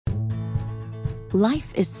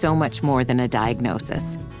Life is so much more than a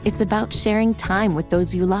diagnosis. It's about sharing time with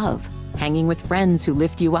those you love, hanging with friends who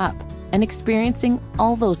lift you up, and experiencing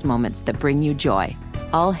all those moments that bring you joy.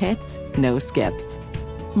 All hits, no skips.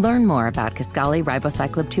 Learn more about Kisqali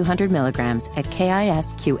Ribociclib 200 milligrams at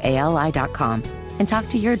KISQALI.com and talk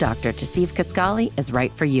to your doctor to see if Kisqali is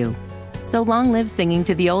right for you. So long live singing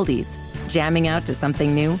to the oldies, jamming out to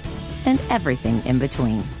something new, and everything in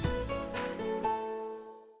between.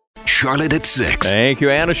 Charlotte at 6. Thank you,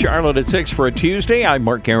 Anna. Charlotte at 6 for a Tuesday. I'm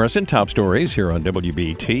Mark Garrison. Top stories here on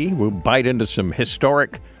WBT. We'll bite into some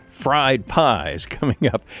historic fried pies coming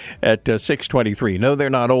up at 6:23. No, they're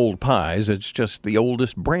not old pies. It's just the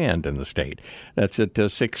oldest brand in the state. That's at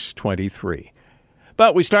 6:23.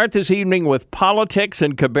 But we start this evening with politics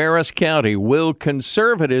in Cabarrus County. Will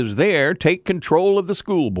conservatives there take control of the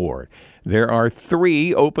school board? There are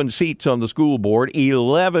 3 open seats on the school board,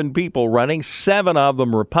 11 people running, 7 of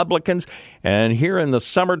them Republicans. And here in the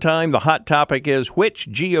summertime, the hot topic is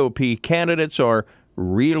which GOP candidates are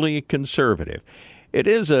really conservative. It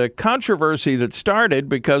is a controversy that started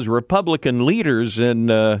because Republican leaders in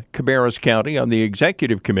Cabarrus County on the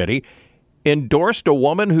executive committee endorsed a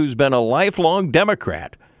woman who's been a lifelong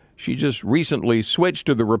Democrat. She just recently switched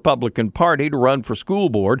to the Republican Party to run for school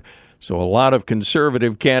board, so a lot of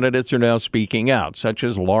conservative candidates are now speaking out, such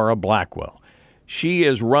as Laura Blackwell. She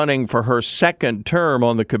is running for her second term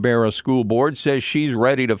on the Cabarrus School Board, says she's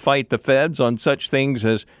ready to fight the feds on such things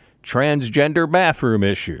as transgender bathroom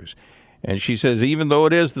issues. And she says even though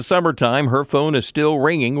it is the summertime, her phone is still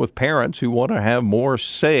ringing with parents who want to have more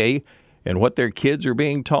say in what their kids are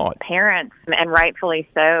being taught. Parents, and rightfully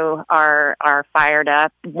so, are fired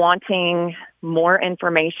up, wanting more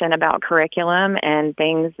information about curriculum and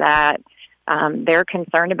things that they're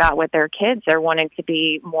concerned about with their kids. They're wanting to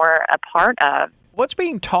be more a part of. What's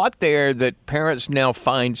being taught there that parents now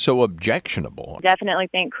find so objectionable? I definitely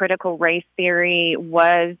think critical race theory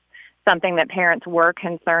was something that parents were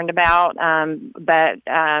concerned about, but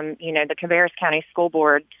the Cabarrus County School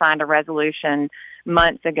Board signed a resolution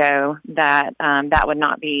months ago that that would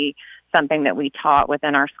not be something that we taught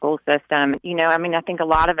within our school system. I think a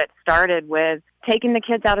lot of it started with taking the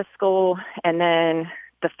kids out of school and then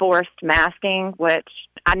the forced masking, which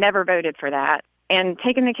I never voted for that. And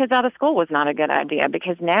taking the kids out of school was not a good idea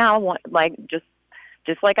because now, just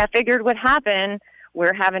like I figured would happen,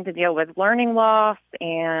 we're having to deal with learning loss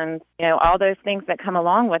and, all those things that come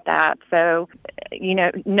along with that. So,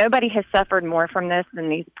 nobody has suffered more from this than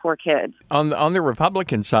these poor kids. On the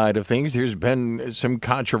Republican side of things, there's been some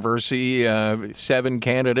controversy, 7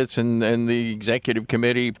 candidates and the executive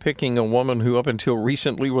committee picking a woman who up until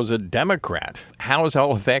recently was a Democrat. How is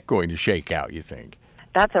all of that going to shake out, you think?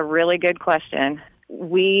 That's a really good question.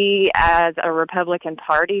 We, as a Republican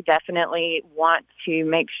Party, definitely want to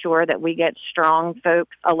make sure that we get strong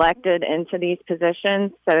folks elected into these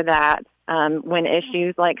positions so that when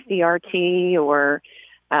issues like CRT or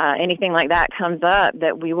anything like that comes up,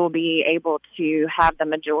 that we will be able to have the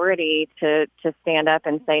majority to stand up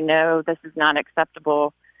and say, no, this is not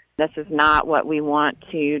acceptable. This is not what we want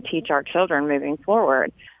to teach our children moving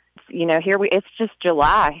forward. It's just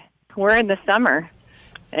July. We're in the summer.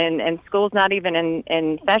 And school's not even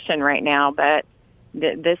in session right now, but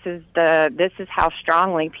this is how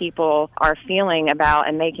strongly people are feeling about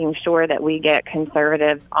and making sure that we get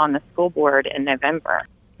conservatives on the school board in November.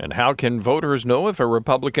 And how can voters know if a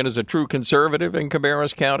Republican is a true conservative in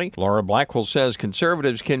Cabarrus County? Laura Blackwell says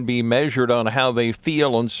conservatives can be measured on how they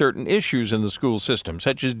feel on certain issues in the school system,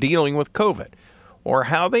 such as dealing with COVID, or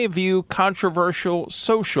how they view controversial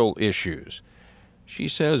social issues. She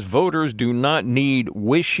says voters do not need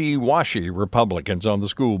wishy-washy Republicans on the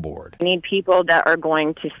school board. We need people that are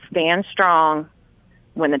going to stand strong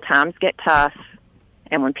when the times get tough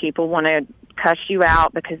and when people want to cuss you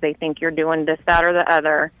out because they think you're doing this, that, or the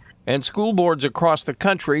other. And school boards across the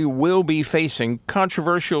country will be facing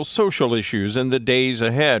controversial social issues in the days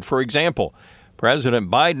ahead. For example, President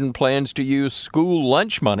Biden plans to use school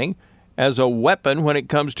lunch money as a weapon when it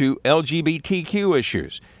comes to LGBTQ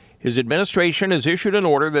issues. His administration has issued an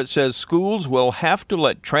order that says schools will have to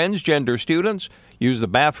let transgender students use the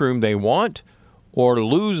bathroom they want or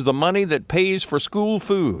lose the money that pays for school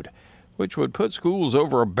food, which would put schools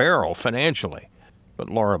over a barrel financially.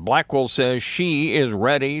 But Laura Blackwell says she is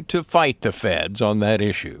ready to fight the feds on that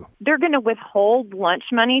issue. They're going to withhold lunch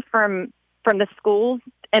money from the schools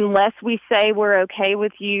unless we say we're okay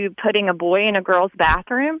with you putting a boy in a girl's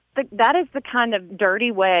bathroom. That is the kind of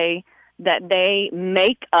dirty way that they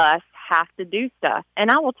make us have to do stuff.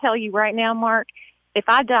 And I will tell you right now, Mark, if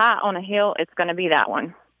I die on a hill, it's going to be that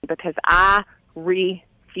one because I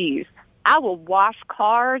refuse I will wash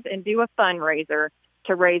cars and do a fundraiser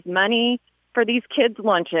to raise money for these kids'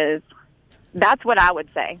 lunches. That's what I would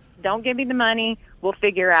say. Don't give me the money. We'll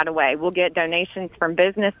figure out a way. We'll get donations from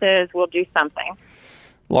businesses. We'll do something.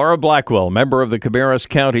 Laura Blackwell, member of the Cabarrus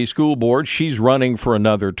County School Board. She's running for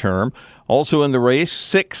another term. Also in the race,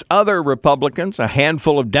 6 other Republicans, a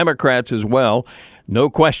handful of Democrats as well. No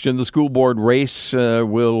question the school board race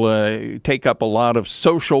will take up a lot of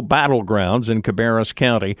social battlegrounds in Cabarrus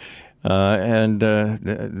County. The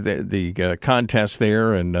contest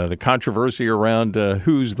there and the controversy around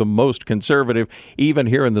who's the most conservative, even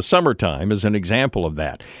here in the summertime, is an example of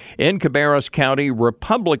that. In Cabarrus County,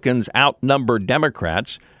 Republicans outnumber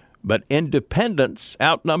Democrats, but independents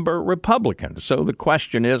outnumber Republicans. So the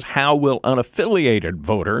question is, how will unaffiliated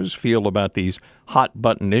voters feel about these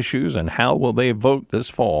hot-button issues, and how will they vote this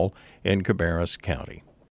fall in Cabarrus County?